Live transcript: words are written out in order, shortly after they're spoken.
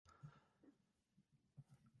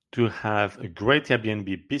To have a great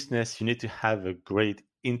Airbnb business, you need to have a great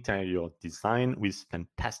interior design with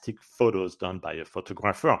fantastic photos done by a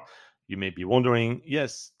photographer. You may be wondering,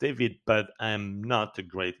 yes, David, but I'm not a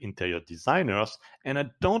great interior designer and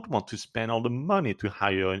I don't want to spend all the money to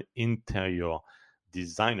hire an interior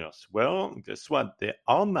designers. Well, guess what? There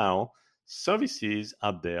are now services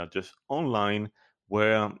out there just online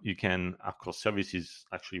where you can, of course, services,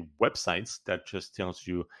 actually websites that just tells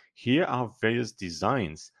you here are various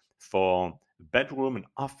designs for a bedroom, an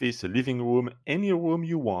office, a living room, any room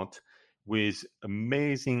you want, with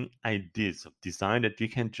amazing ideas of design that you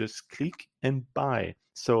can just click and buy.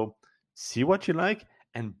 So see what you like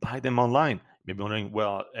and buy them online. Maybe wondering,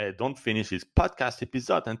 well, don't finish this podcast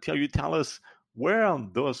episode until you tell us where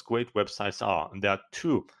those great websites are. And there are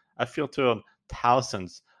two. I filtered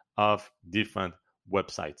thousands of different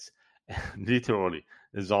websites. Literally,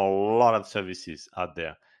 there's a lot of services out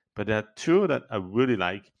there. But there are two that I really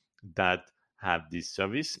like that have this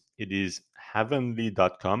service. It is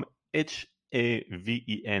havenly.com, HAVENLY.com.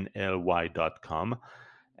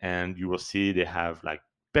 And you will see they have like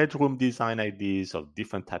bedroom design ideas of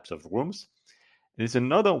different types of rooms. There's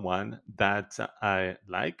another one that I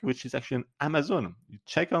like, which is actually Amazon. You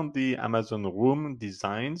check on the Amazon room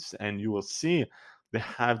designs and you will see they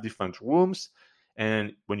have different rooms.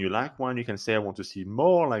 And when you like one, you can say, I want to see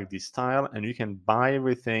more like this style, and you can buy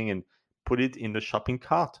everything and put it in the shopping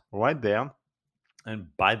cart right there and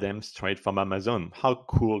buy them straight from Amazon. How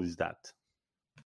cool is that?